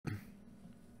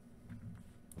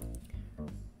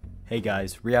Hey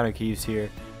guys, Rihanna Keys here,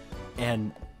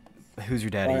 and who's your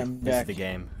daddy? This is the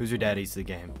game. Who's your daddy's the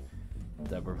game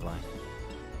that we're playing.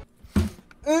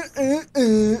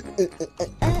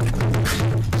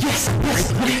 Yes!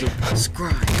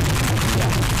 Subscribe.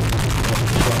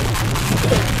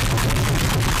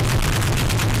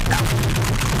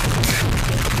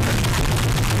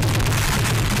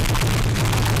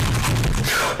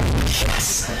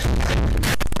 Yes!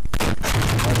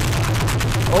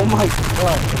 Oh my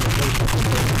god!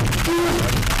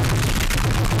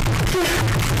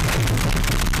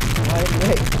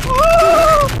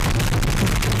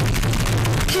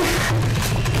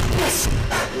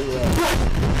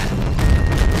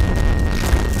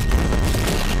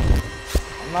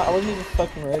 I wasn't even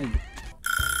fucking ready.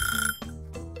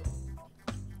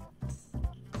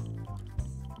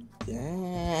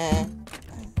 Yeah.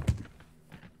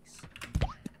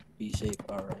 Be safe,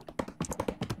 alright.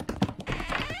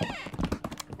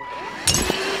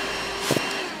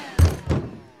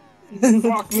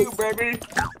 Fuck you, baby!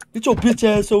 Get your bitch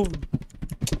ass over.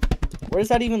 Where does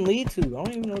that even lead to? I don't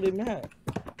even know they met.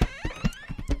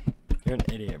 You're an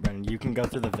idiot, Brennan. You can go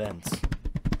through the vents.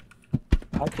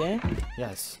 I can?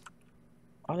 Yes.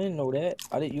 I didn't know that.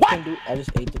 You can do. I just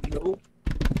ate the people.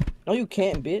 No, you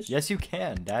can't, bitch. Yes, you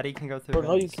can. Daddy can go through Bro, vents.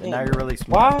 no, you can't. And now you're really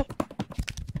smart. Why?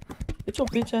 Get your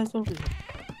bitch ass over here.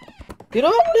 Get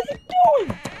up! What are you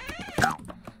doing?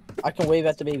 I can wave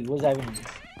at the baby. What does that mean?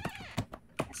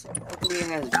 He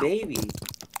has baby.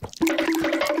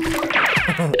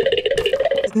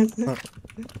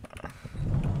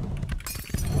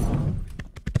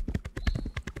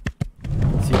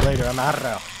 See you later,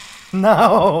 Amarro.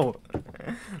 No!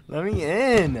 Let me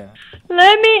in!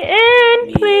 Let me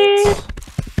in, please!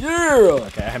 Yeah!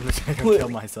 Okay, I'm just gonna go kill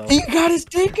myself. He got his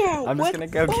dick out! I'm just gonna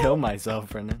go kill myself,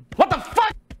 Brennan. What the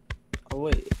fuck? Oh,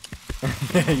 wait.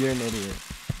 You're an idiot.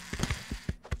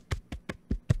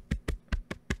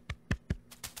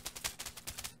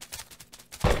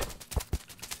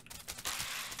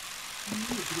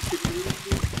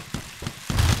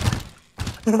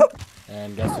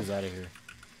 And guess who's out of here?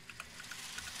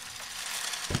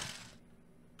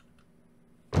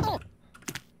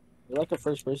 You like the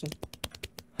first person?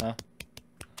 Huh?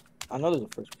 I know there's a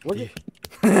first. Where'd you?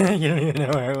 You don't even know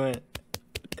where I went.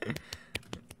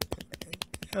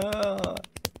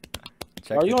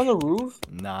 Are you on the roof?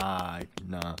 Nah.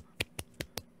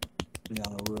 You're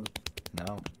on the roof.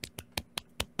 No.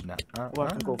 No. I'm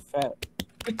about to go fat.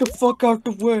 Get the fuck out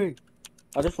the way!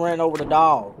 I just ran over the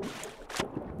dog.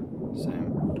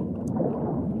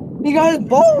 Same. He got his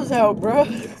balls out, bro.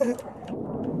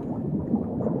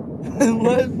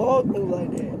 Why his balls move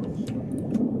like that?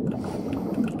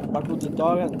 Michael, the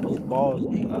dog has his balls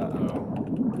in. Uh-oh.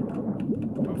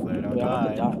 Hopefully I don't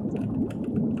Yeah, die.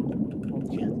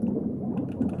 Okay.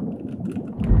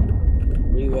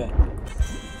 Where you at?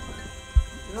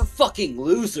 You're a fucking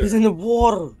loser. He's in the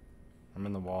water. I'm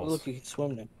in the Oh, walls. look, he can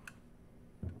swim there.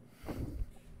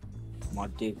 My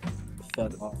dick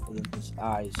fell off of his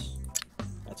eyes.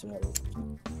 That's another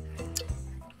one.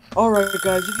 Alright,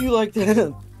 guys, if you like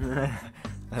that.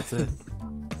 That's it.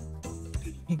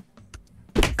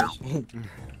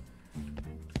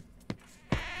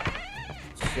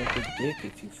 Suck a dick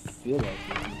if you feel like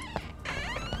it.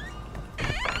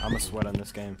 I'm a sweat on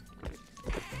this game.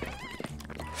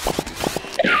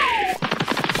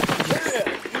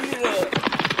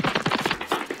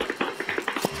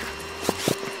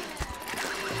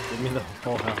 Give me the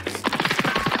whole house.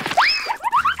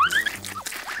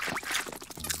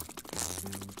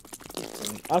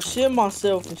 I shit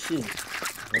myself and shit.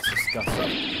 That's disgusting.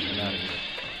 I'm out of here.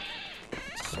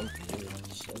 So good.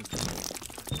 So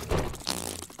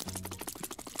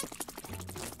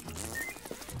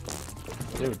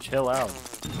good. Dude, chill out.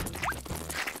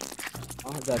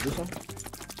 Oh, did I do something?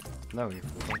 No, you're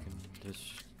fucking just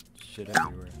shit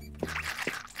everywhere.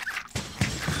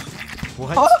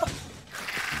 What?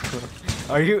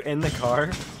 Are you in the car?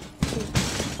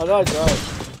 How do I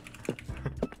drive?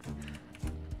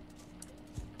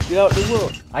 Get out the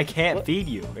wheel. I can't What? feed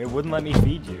you. It wouldn't let me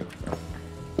feed you.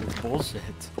 It's bullshit.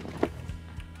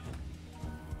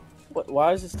 What?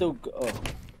 Why is it still? Oh.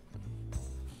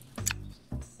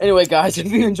 Anyway, guys,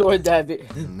 if you enjoyed that video,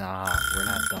 Nah, we're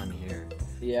not done here.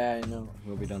 yeah, I know.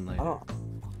 We'll be done I later. don't.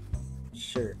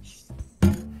 Sure.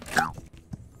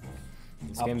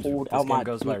 This I game pulled out my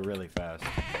goes by dick. really fast.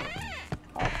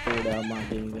 I pulled out my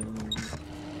damn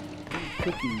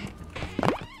cookie.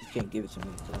 You can't give it to me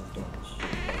until I'm done with shit.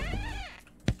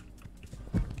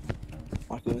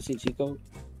 Michael, let's see Chico.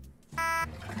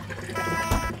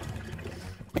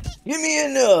 Get me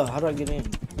in there! How do I get in?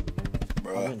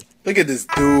 bro. Look at this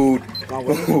dude.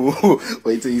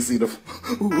 Wait till you see the.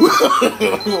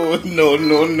 No,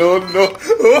 no, no, no.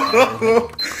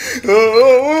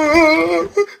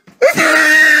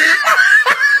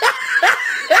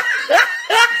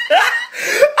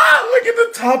 Look at the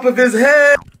top of his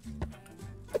head.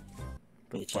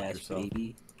 Bitch ass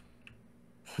baby.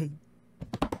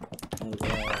 Oh,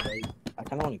 I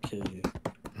kind of want to kill you.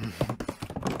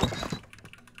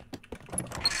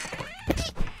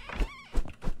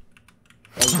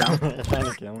 Trying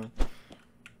to kill me.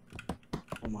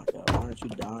 Oh my god, why aren't you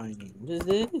dying? What is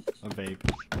this? A vape.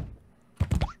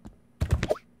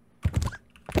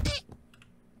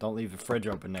 Don't leave the fridge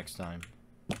open next time.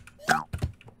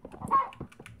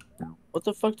 What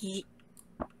the fuck did you...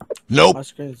 Nope. My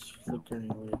screen's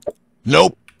flickering away.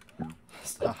 Nope.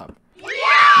 Stop.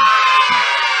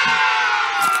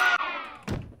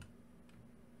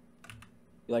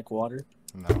 You like water?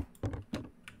 No.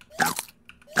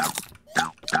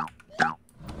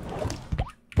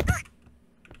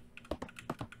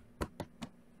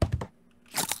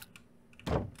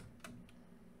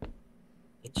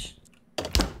 Bitch.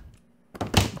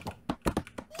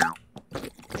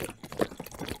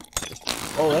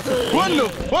 Oh, that's a... What the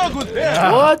fuck was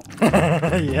that? What?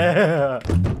 Yeah.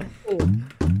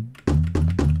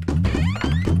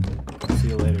 See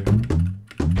you later.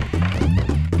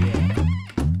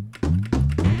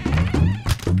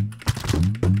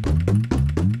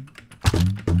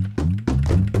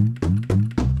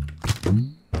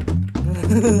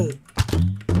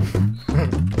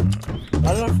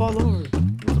 How did I fall over?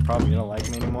 What's the problem? You don't like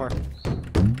me anymore?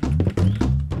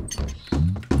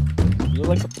 You're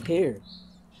like a pear.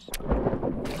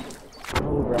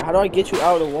 Oh, bro. How do I get you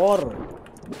out of the water?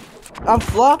 I'm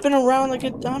flopping around like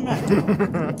a dumbass.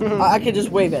 I could just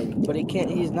wave at you, but he can't.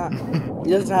 He's not.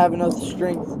 He doesn't have enough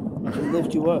strength to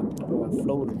lift you up. Bro, a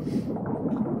floater.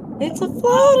 It's a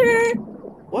floater.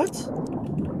 What?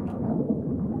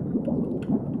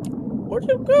 Where'd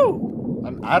you go?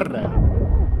 I'm out of there.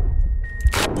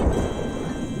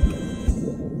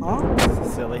 Huh?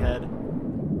 Silly head.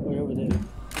 Way over there.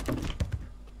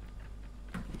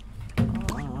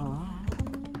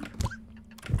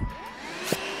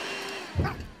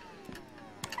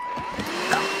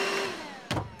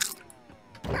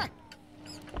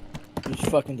 You just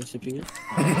fucking disappeared.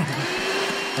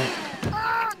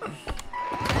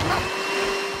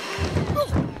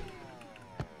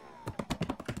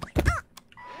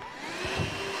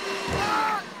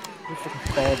 You fucking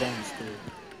fall down the stairs.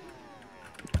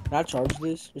 Can I charge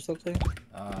this or something?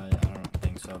 I don't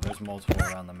think so. There's multiple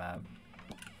around the map.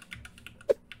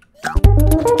 I'm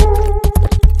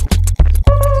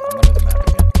under the map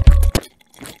again.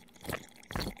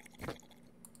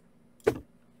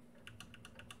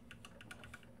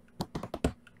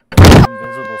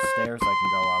 Invisible stairs I can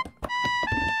go up.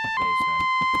 Basement.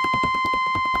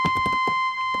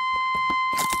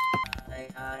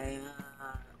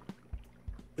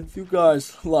 If you guys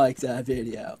like that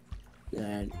video,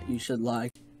 then you should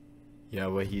like. Yeah,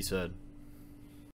 what he said.